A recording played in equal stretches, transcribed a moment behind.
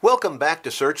Welcome back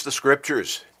to Search the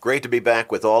Scriptures. Great to be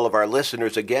back with all of our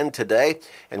listeners again today,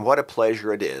 and what a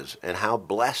pleasure it is, and how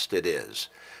blessed it is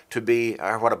to be,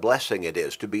 or what a blessing it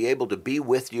is to be able to be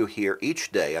with you here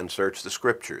each day on Search the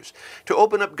Scriptures, to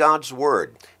open up God's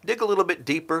Word, dig a little bit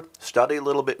deeper, study a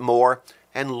little bit more,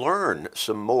 and learn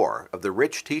some more of the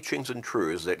rich teachings and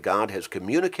truths that God has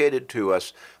communicated to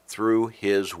us through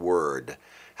His Word.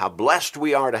 How blessed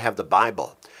we are to have the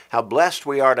Bible. How blessed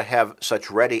we are to have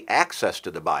such ready access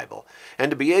to the Bible, and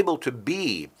to be able to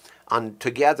be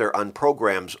together on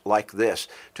programs like this,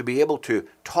 to be able to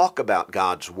talk about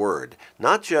God's Word,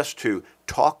 not just to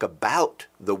talk about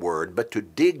the Word, but to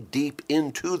dig deep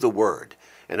into the Word.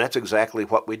 And that's exactly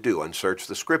what we do on Search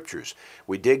the Scriptures.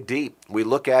 We dig deep, we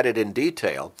look at it in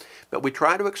detail, but we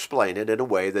try to explain it in a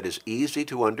way that is easy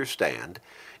to understand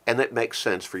and that makes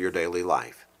sense for your daily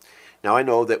life. Now, I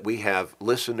know that we have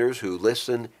listeners who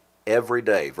listen every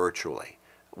day virtually.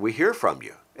 We hear from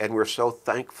you, and we're so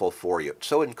thankful for you. It's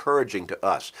so encouraging to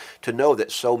us to know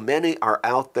that so many are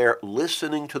out there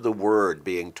listening to the Word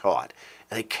being taught.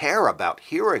 And they care about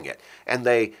hearing it, and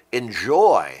they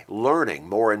enjoy learning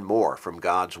more and more from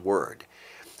God's Word.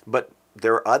 But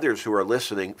there are others who are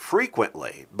listening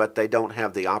frequently, but they don't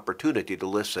have the opportunity to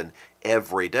listen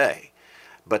every day.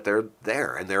 But they're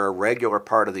there, and they're a regular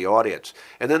part of the audience.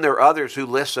 And then there are others who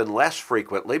listen less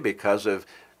frequently because of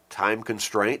time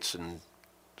constraints and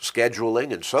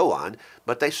scheduling and so on,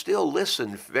 but they still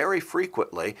listen very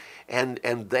frequently, and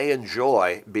they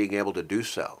enjoy being able to do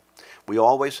so. We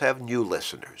always have new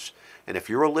listeners, and if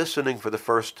you're listening for the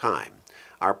first time,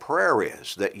 our prayer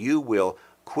is that you will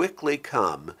quickly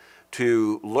come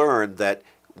to learn that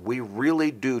we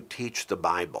really do teach the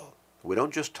Bible. We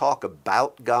don't just talk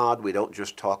about God. We don't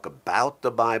just talk about the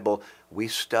Bible. We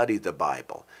study the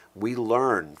Bible. We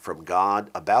learn from God,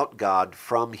 about God,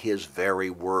 from His very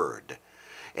Word.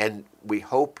 And we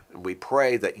hope and we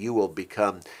pray that you will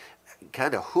become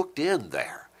kind of hooked in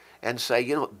there and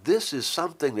say, this is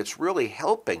something that's really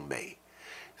helping me.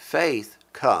 Faith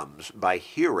comes by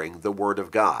hearing the Word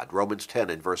of God, Romans 10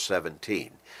 and verse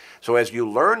 17. So as you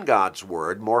learn God's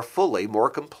Word more fully, more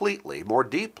completely, more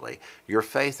deeply, your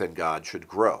faith in God should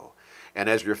grow. And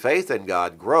as your faith in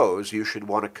God grows, you should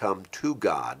want to come to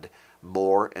God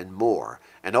more and more,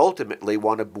 and ultimately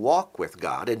want to walk with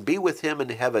God and be with Him in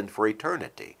heaven for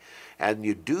eternity. And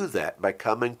you do that by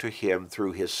coming to Him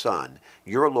through His Son,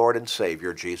 your Lord and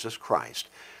Savior, Jesus Christ.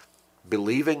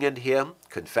 Believing in Him,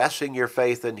 confessing your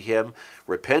faith in Him,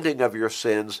 repenting of your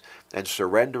sins, and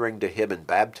surrendering to Him in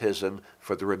baptism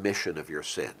for the remission of your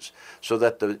sins, so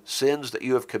that the sins that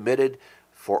you have committed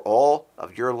for all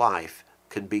of your life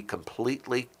can be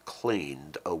completely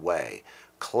cleaned away,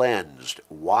 cleansed,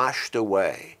 washed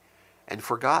away, and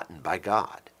forgotten by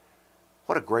God.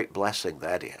 What a great blessing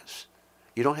that is.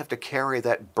 You don't have to carry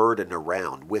that burden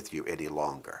around with you any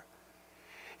longer.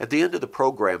 At the end of the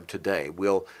program today,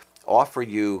 we'll offer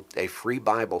you a free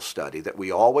Bible study that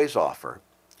we always offer,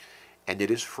 and it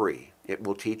is free. It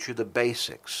will teach you the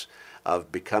basics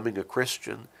of becoming a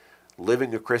Christian,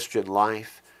 living a Christian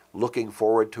life, looking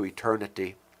forward to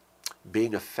eternity,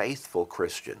 being a faithful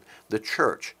Christian, the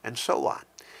church, and so on.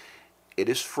 It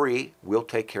is free. We'll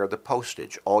take care of the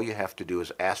postage. All you have to do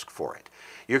is ask for it.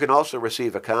 You can also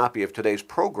receive a copy of today's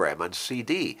program on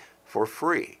CD for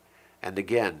free. And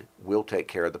again, we'll take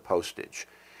care of the postage.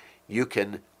 You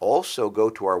can also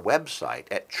go to our website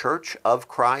at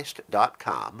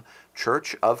churchofchrist.com,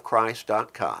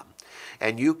 churchofchrist.com,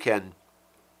 and you can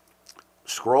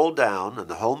scroll down on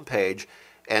the home page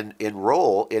and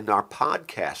enroll in our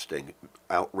podcasting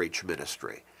outreach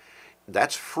ministry.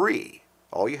 That's free.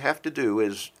 All you have to do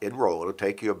is enroll. It'll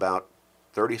take you about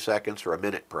 30 seconds or a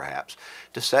minute perhaps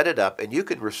to set it up, and you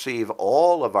can receive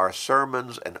all of our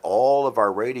sermons and all of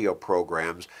our radio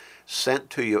programs sent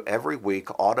to you every week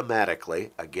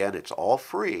automatically. Again, it's all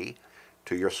free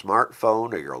to your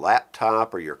smartphone or your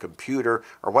laptop or your computer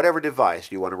or whatever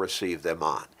device you want to receive them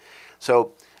on.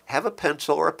 So have a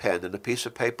pencil or a pen and a piece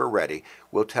of paper ready.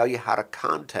 We'll tell you how to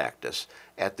contact us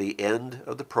at the end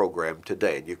of the program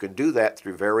today. And you can do that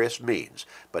through various means,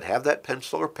 but have that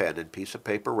pencil or pen and piece of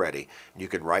paper ready, and you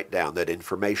can write down that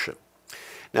information.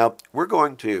 Now, we're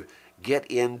going to get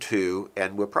into,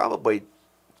 and we'll probably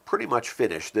pretty much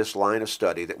finish this line of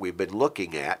study that we've been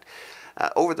looking at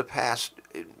over the past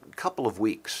couple of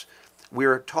weeks.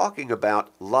 We're talking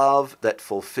about love that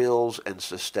fulfills and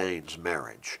sustains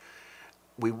marriage.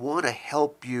 We want to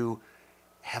help you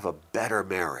have a better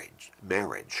marriage.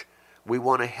 We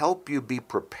want to help you be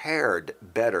prepared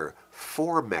better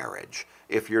for marriage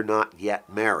if you're not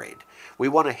yet married. We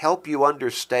want to help you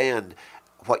understand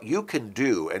what you can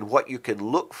do and what you can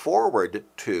look forward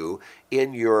to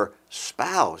in your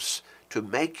spouse to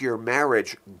make your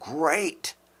marriage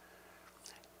great.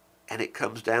 And it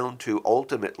comes down to,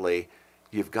 ultimately,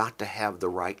 you've got to have the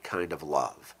right kind of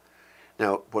love.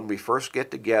 Now, when we first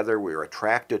get together, we're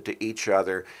attracted to each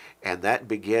other, and that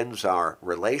begins our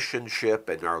relationship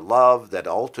and our love that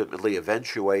ultimately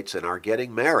eventuates in our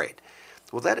getting married.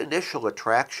 Well, that initial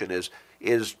attraction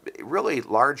is really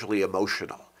largely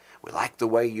emotional. We like the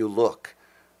way you look.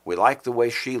 We like the way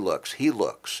she looks, he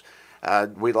looks.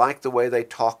 We like the way they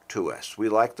talk to us. We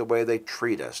like the way they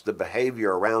treat us, the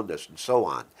behavior around us, and so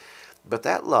on. But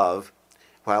that love,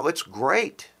 while it's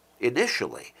great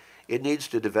initially, it needs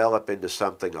to develop into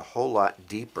something a whole lot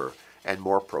deeper and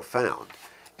more profound.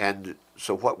 And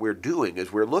so what we're doing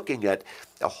is we're looking at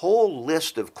a whole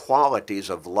list of qualities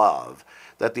of love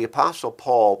that the Apostle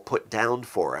Paul put down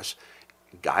for us,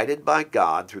 guided by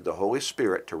God through the Holy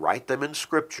Spirit to write them in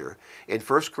Scripture in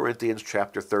 1 Corinthians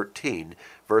chapter 13,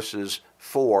 verses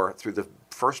 4 through the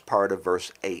first part of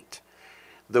verse 8.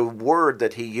 The word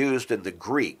that he used in the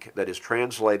Greek that is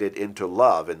translated into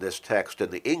love in this text in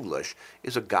the English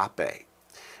is agape.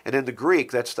 And in the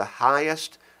Greek, that's the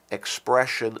highest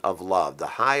expression of love, the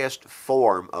highest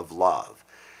form of love.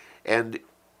 And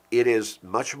it is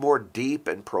much more deep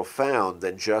and profound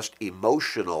than just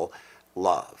emotional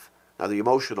love. Now, the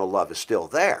emotional love is still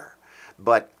there,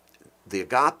 but the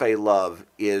agape love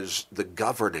is the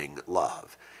governing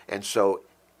love. And so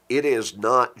it is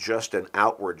not just an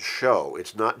outward show.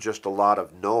 It's not just a lot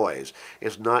of noise.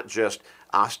 It's not just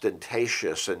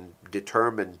ostentatious and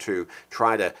determined to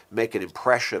try to make an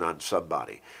impression on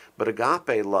somebody. But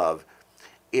agape love,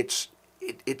 it's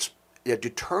a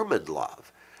determined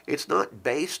love. It's not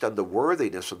based on the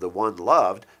worthiness of the one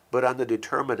loved, but on the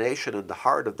determination in the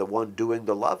heart of the one doing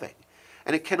the loving.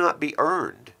 And it cannot be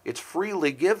earned. It's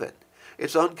freely given.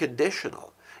 It's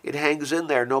unconditional. It hangs in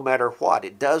there no matter what.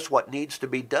 It does what needs to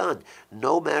be done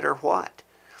no matter what.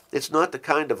 It's not the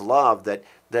kind of love that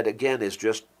again, is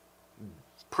just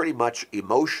pretty much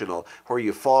emotional, where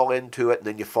you fall into it and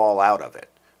then you fall out of it,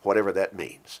 whatever that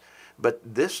means. But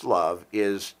this love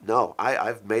is, no,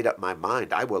 I've made up my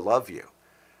mind. I will love you.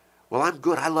 Well, I'm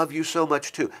good. I love you so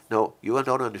much too. No, you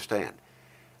don't understand.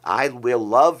 I will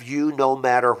love you no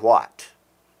matter what.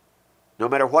 No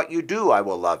matter what you do, I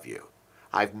will love you.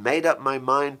 I've made up my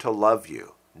mind to love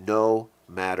you no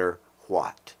matter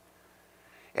what.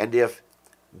 And if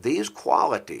these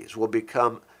qualities will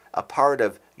become a part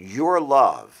of your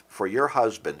love for your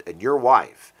husband and your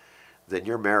wife, then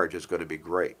your marriage is going to be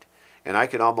great. And I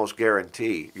can almost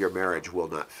guarantee your marriage will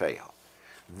not fail.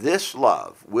 This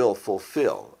love will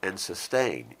fulfill and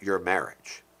sustain your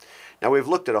marriage. Now, we've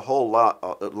looked at a lot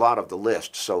of the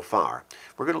list so far.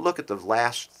 We're going to look at the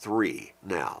last three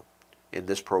now in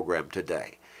this program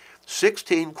today.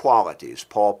 16 qualities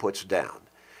Paul puts down.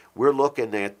 We're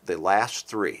looking at the last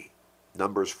three,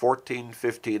 Numbers 14,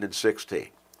 15, and 16.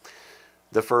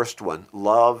 The first one,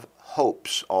 love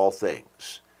hopes all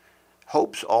things.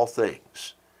 Hopes all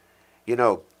things. You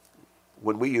know,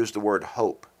 when we use the word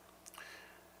hope,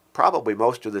 probably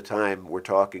most of the time we're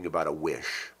talking about a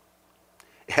wish.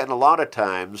 And a lot of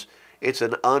times it's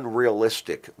an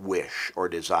unrealistic wish or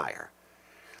desire.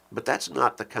 But that's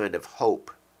not the kind of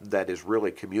hope that is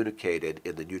really communicated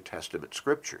in the New Testament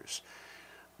scriptures.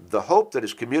 The hope that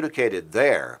is communicated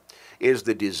there is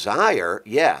the desire,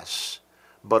 yes,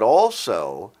 but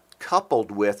also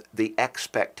coupled with the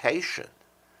expectation.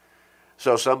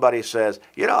 So somebody says,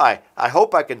 you know, I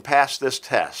hope I can pass this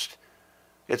test.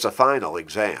 It's a final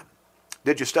exam.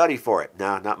 Did you study for it?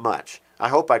 No, not much. I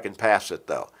hope I can pass it,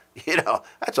 though. You know,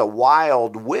 that's a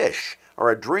wild wish or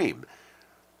a dream.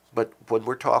 But when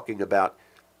we're talking about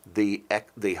the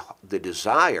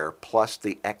desire plus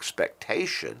the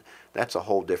expectation, that's a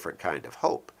whole different kind of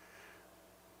hope.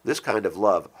 This kind of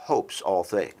love hopes all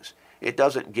things. It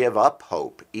doesn't give up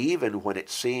hope, even when it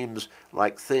seems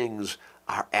like things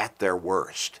are at their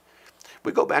worst.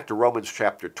 We go back to Romans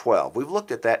chapter 12. We've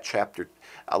looked at that chapter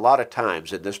a lot of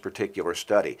times in this particular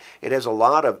study. It has a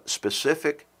lot of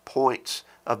specific points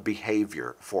of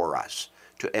behavior for us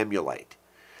to emulate.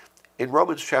 In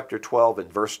Romans chapter 12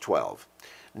 and verse 12,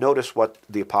 notice what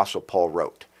the Apostle Paul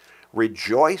wrote.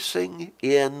 Rejoicing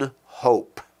in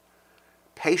hope,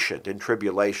 patient in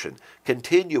tribulation,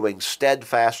 continuing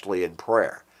steadfastly in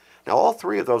prayer. Now, all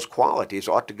three of those qualities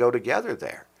ought to go together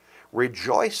there.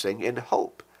 Rejoicing in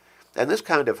hope. And this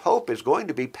kind of hope is going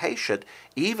to be patient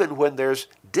even when there's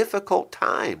difficult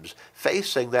times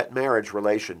facing that marriage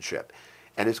relationship.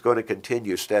 And it's going to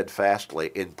continue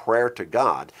steadfastly in prayer to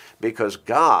God, because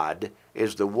God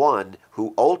is the one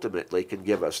who ultimately can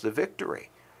give us the victory.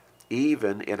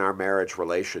 even in our marriage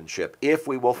relationship, if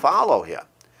we will follow him.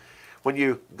 When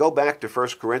you go back to 1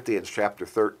 Corinthians chapter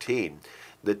 13,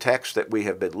 the text that we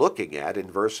have been looking at in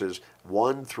verses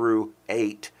 1 through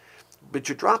 8, but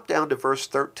you drop down to verse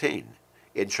 13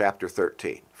 in chapter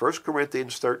 13. 1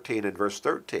 Corinthians 13 and verse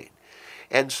 13.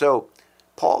 And so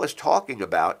Paul is talking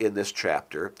about in this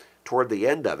chapter, toward the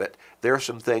end of it, there are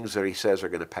some things that he says are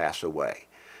going to pass away.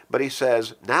 But he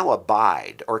says, now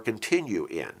abide or continue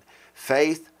in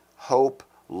faith, hope,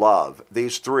 love,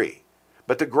 these three.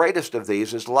 But the greatest of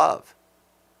these is love.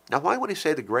 Now, why would he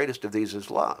say the greatest of these is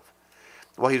love?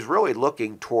 Well, he's really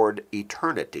looking toward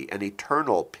eternity, an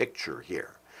eternal picture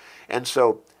here. And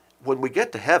so when we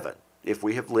get to heaven, if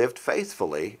we have lived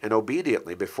faithfully and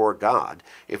obediently before God,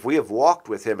 if we have walked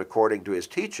with him according to his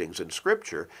teachings in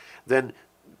Scripture, then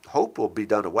hope will be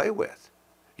done away with.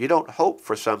 You don't hope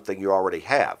for something you already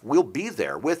have. We'll be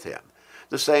there with him.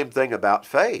 The same thing about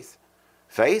faith.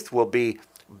 Faith will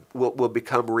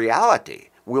become reality.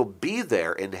 We'll be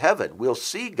there in heaven. We'll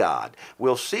see God.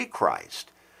 We'll see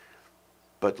Christ.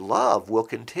 But love will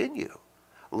continue.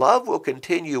 Love will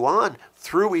continue on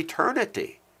through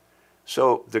eternity.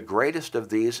 So the greatest of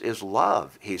these is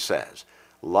love, he says.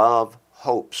 Love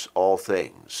hopes all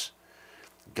things.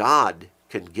 God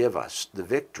can give us the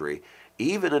victory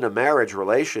even in a marriage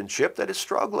relationship that is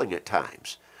struggling at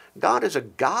times. God is a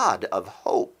God of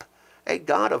hope, a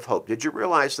God of hope. Did you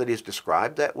realize that he's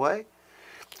described that way?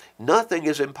 Nothing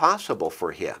is impossible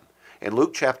for him. In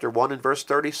Luke chapter 1 and verse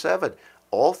 37,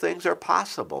 all things are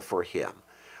possible for him.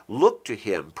 Look to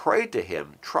him, pray to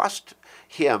him, trust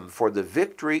him for the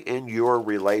victory in your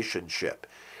relationship.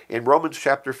 In Romans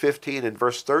chapter 15 and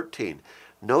verse 13,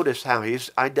 notice how he's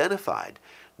identified.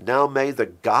 Now may the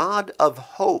God of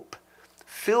hope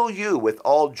fill you with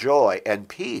all joy and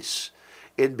peace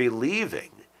in believing,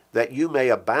 that you may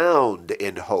abound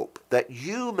in hope, that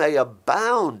you may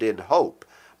abound in hope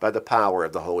by the power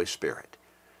of the Holy Spirit.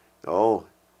 Oh,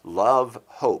 love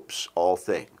hopes all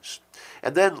things.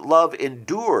 And then love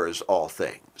endures all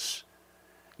things.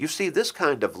 You see, this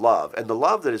kind of love, and the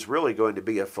love that is really going to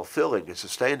be a fulfilling and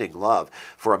sustaining love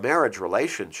for a marriage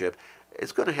relationship,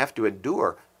 is going to have to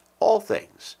endure all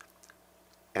things.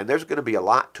 And there's going to be a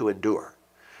lot to endure.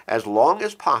 As long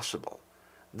as possible,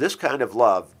 this kind of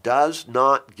love does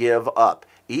not give up,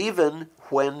 even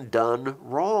when done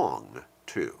wrong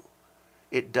too.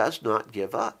 It does not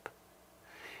give up.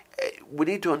 We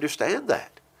need to understand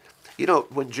that. You know,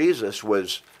 when Jesus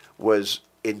was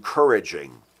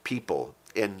encouraging people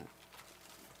in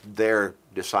their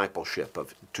discipleship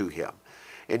to him,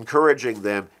 encouraging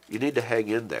them, you need to hang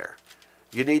in there.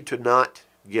 You need to not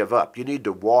give up. You need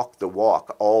to walk the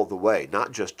walk all the way,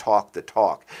 not just talk the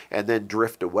talk and then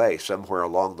drift away somewhere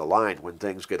along the line when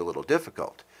things get a little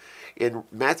difficult. In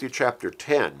Matthew chapter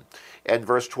 10 and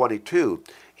verse 22,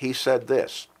 he said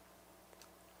this,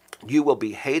 "You will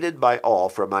be hated by all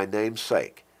for my name's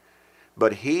sake,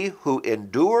 but he who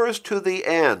endures to the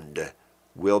end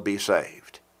will be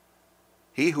saved."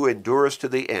 He who endures to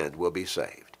the end will be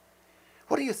saved.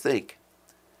 What do you think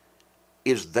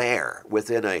is there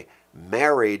within a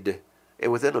marriage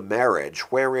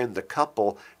wherein the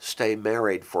couple stay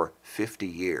married for 50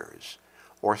 years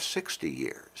or 60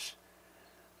 years?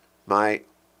 My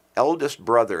eldest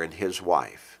brother and his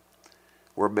wife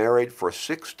were married for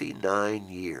 69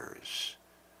 years.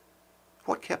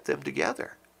 What kept them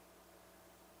together?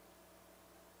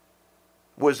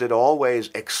 Was it always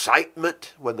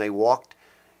excitement when they walked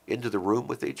into the room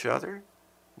with each other?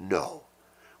 No.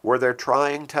 Were there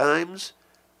trying times?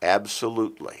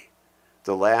 Absolutely.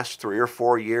 The last 3 or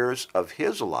 4 years of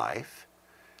his life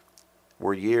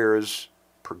were years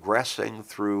progressing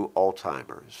through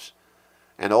Alzheimer's.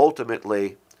 And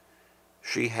ultimately,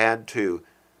 she had to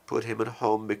put him in a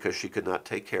home because she could not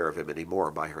take care of him anymore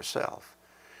by herself.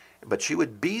 But she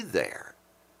would be there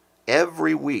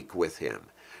every week with him.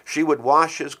 She would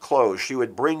wash his clothes. She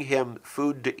would bring him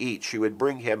food to eat. She would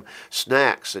bring him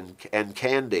snacks and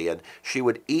candy, and she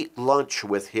would eat lunch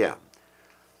with him.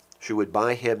 She would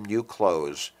buy him new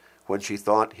clothes when she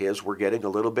thought his were getting a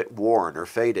little bit worn or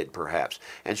faded, perhaps.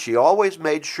 And she always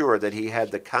made sure that he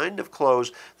had the kind of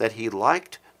clothes that he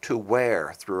liked to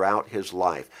wear throughout his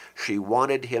life. She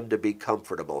wanted him to be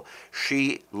comfortable.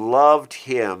 She loved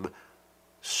him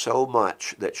so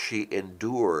much that she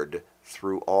endured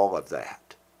through all of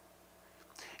that.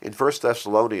 In 1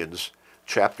 Thessalonians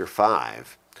chapter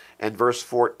 5 and verse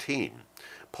 14,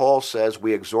 Paul says,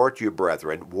 "We exhort you,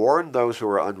 brethren, warn those who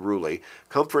are unruly,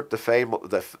 comfort the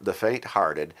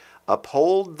faint-hearted,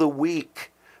 uphold the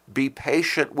weak, be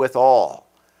patient with all."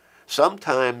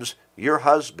 Sometimes your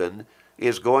husband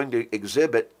is going to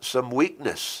exhibit some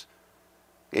weakness.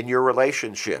 in your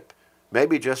relationship,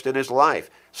 maybe just in his life.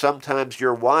 Sometimes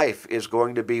your wife is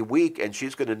going to be weak and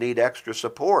she's going to need extra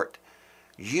support.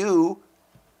 You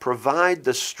provide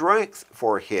the strength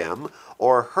for him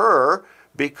or her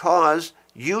because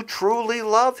you truly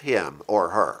love him or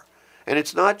her. And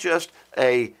it's not just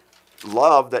a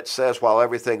love that says, well,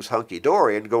 everything's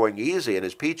hunky-dory and going easy and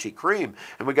is peachy cream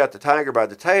and we got the tiger by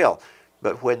the tail.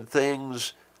 But when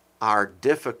things are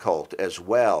difficult as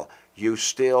well, you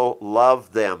still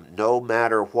love them no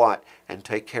matter what and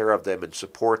take care of them and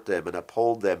support them and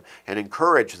uphold them and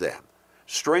encourage them,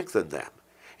 strengthen them.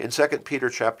 In 2 Peter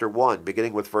chapter 1,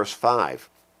 beginning with verse 5,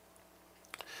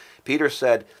 Peter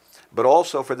said, "But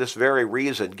also for this very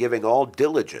reason, giving all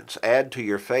diligence, add to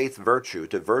your faith virtue,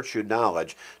 to virtue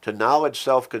knowledge, to knowledge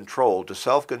self-control, to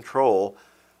self-control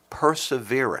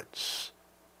perseverance,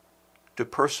 to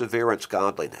perseverance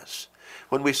godliness."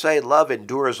 When we say love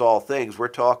endures all things, we're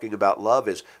talking about love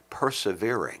is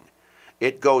persevering.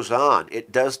 It goes on.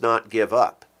 It does not give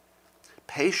up.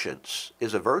 Patience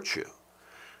is a virtue.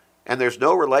 And there's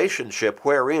no relationship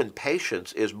wherein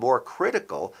patience is more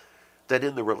critical than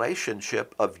in the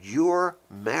relationship of your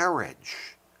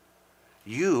marriage.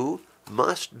 You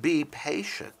must be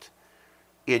patient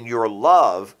in your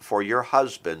love for your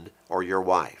husband or your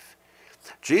wife.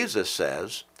 Jesus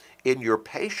says, in your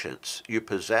patience, you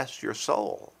possess your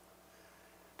soul.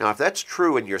 Now, if that's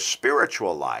true in your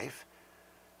spiritual life,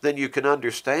 then you can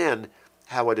understand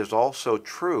how it is also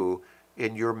true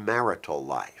in your marital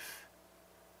life.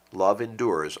 Love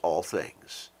endures all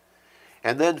things.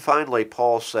 And then finally,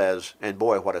 Paul says, and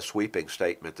boy, what a sweeping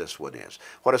statement this one is.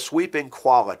 What a sweeping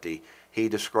quality he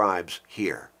describes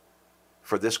here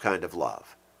for this kind of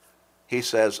love. He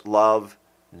says, love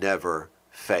never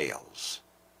fails.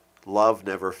 Love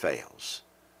never fails.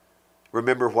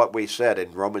 Remember what we said in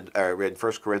 1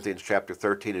 Corinthians chapter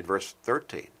 13 and verse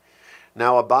 13.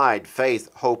 Now abide faith,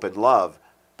 hope, and love,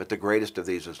 but the greatest of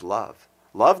these is love.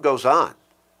 Love goes on.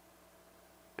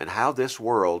 And how this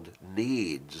world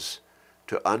needs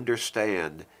to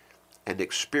understand and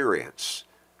experience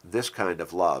this kind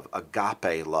of love,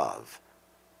 agape love.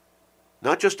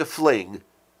 Not just a fling,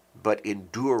 but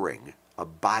enduring,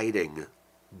 abiding,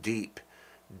 deep,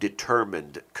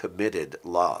 determined, committed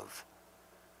love.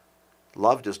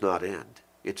 Love does not end.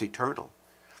 It's eternal.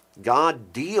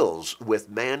 God deals with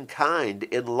mankind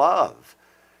in love.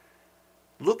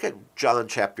 Look at John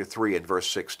chapter 3 and verse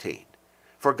 16.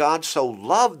 For God so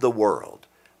loved the world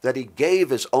that he gave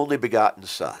his only begotten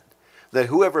Son, that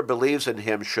whoever believes in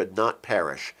him should not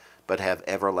perish, but have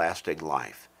everlasting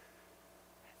life.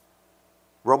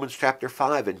 Romans chapter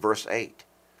 5 and verse 8.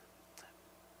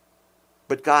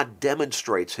 But God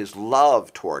demonstrates his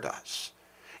love toward us,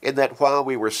 in that while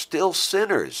we were still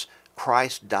sinners,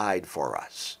 Christ died for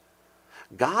us.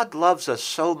 God loves us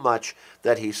so much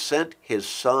that he sent his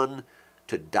Son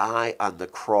to die on the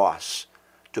cross,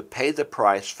 to pay the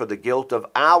price for the guilt of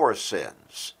our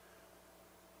sins.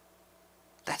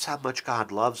 That's how much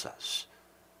God loves us.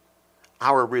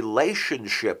 Our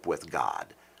relationship with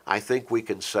God, I think we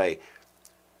can say,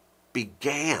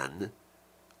 began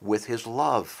with his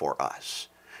love for us.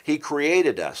 He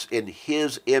created us in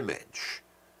his image.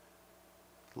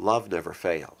 Love never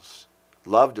fails.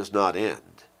 Love does not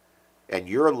end. And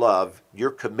your love,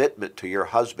 your commitment to your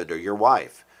husband or your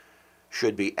wife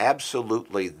should be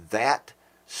absolutely that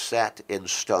set in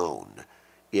stone.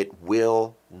 It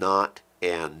will not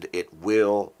end. It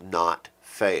will not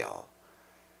fail.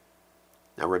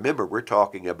 Now remember, we're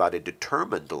talking about a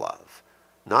determined love,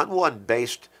 not one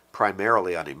based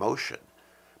primarily on emotion,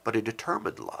 but a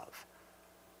determined love.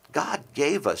 God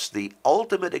gave us the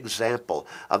ultimate example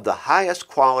of the highest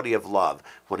quality of love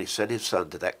when he sent his Son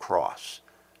to that cross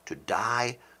to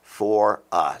die for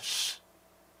us.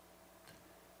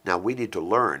 Now we need to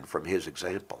learn from his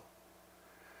example.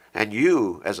 And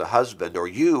you as a husband or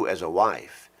you as a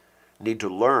wife need to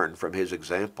learn from his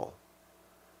example.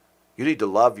 You need to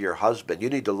love your husband. You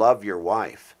need to love your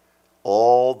wife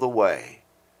all the way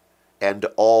and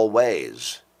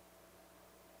always.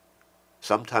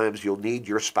 Sometimes you'll need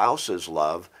your spouse's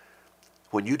love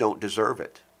when you don't deserve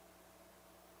it,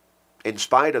 in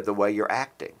spite of the way you're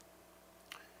acting.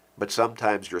 But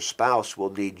sometimes your spouse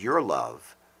will need your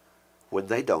love when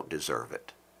they don't deserve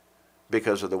it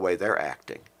because of the way they're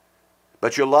acting.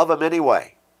 But you'll love them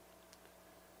anyway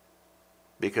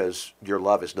because your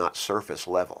love is not surface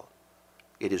level.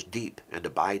 It is deep and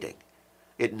abiding.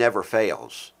 It never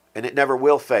fails. And it never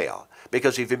will fail,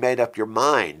 because if you made up your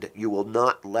mind, you will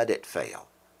not let it fail.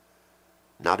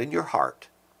 Not in your heart,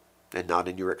 and not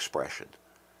in your expression.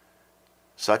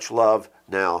 Such love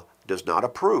now does not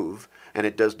approve, and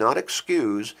it does not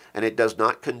excuse, and it does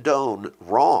not condone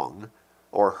wrong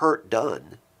or hurt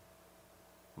done,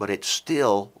 but it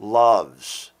still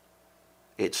loves.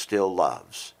 It still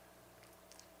loves.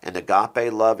 And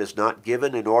agape love is not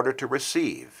given in order to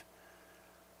receive.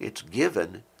 It's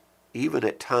given even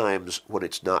at times when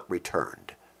it's not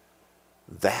returned.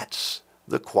 That's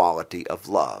the quality of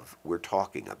love we're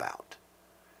talking about.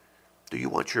 Do you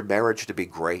want your marriage to be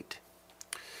great?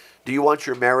 Do you want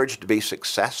your marriage to be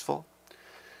successful?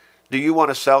 Do you want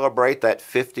to celebrate that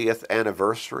 50th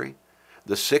anniversary,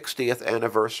 the 60th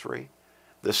anniversary,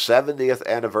 the 70th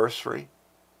anniversary?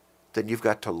 Then you've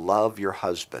got to love your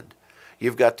husband.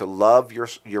 You've got to love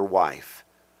your wife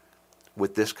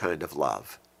with this kind of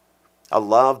love. A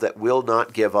love that will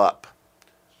not give up.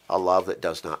 A love that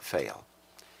does not fail.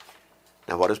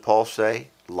 Now what does Paul say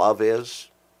love is?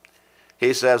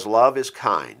 He says love is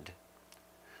kind.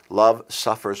 Love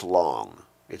suffers long.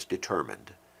 It's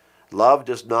determined. Love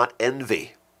does not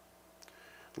envy.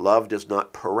 Love does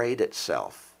not parade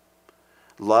itself.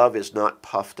 Love is not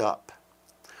puffed up.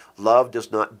 Love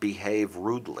does not behave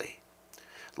rudely.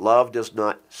 Love does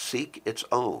not seek its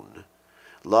own.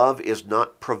 Love is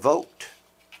not provoked.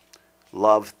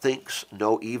 Love thinks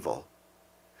no evil.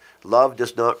 Love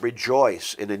does not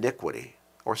rejoice in iniquity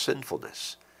or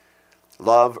sinfulness.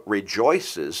 Love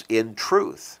rejoices in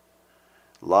truth.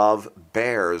 Love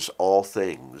bears all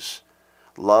things.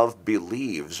 Love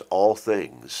believes all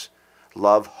things.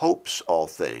 Love hopes all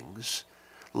things.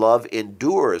 Love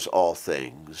endures all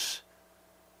things.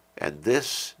 And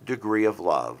this degree of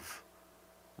love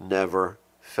never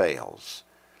fails.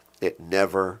 It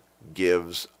never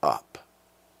gives up.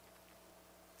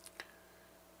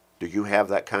 Do you have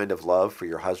that kind of love for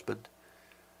your husband?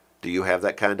 Do you have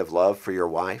that kind of love for your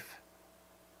wife?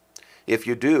 If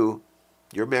you do,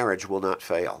 your marriage will not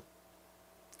fail.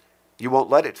 You won't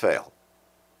let it fail.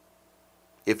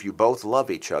 If you both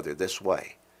love each other this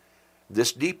way,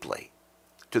 this deeply,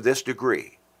 to this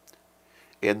degree,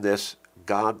 in this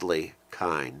godly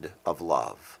kind of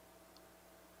love.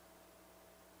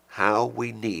 How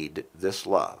we need this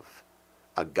love,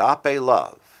 agape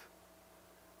love,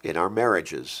 in our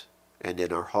marriages and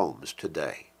in our homes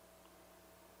today.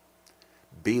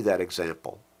 Be that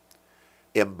example.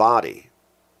 Embody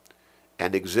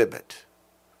and exhibit,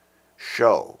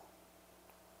 show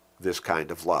this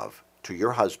kind of love to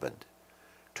your husband,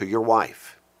 to your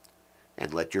wife,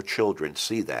 and let your children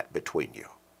see that between you.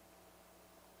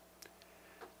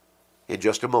 In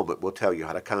just a moment, we'll tell you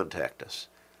how to contact us.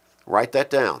 Write that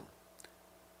down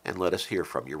and let us hear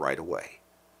from you right away.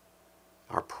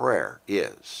 Our prayer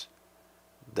is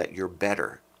that you're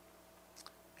better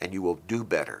and you will do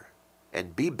better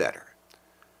and be better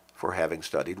for having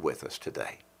studied with us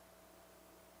today.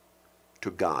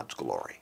 To God's glory.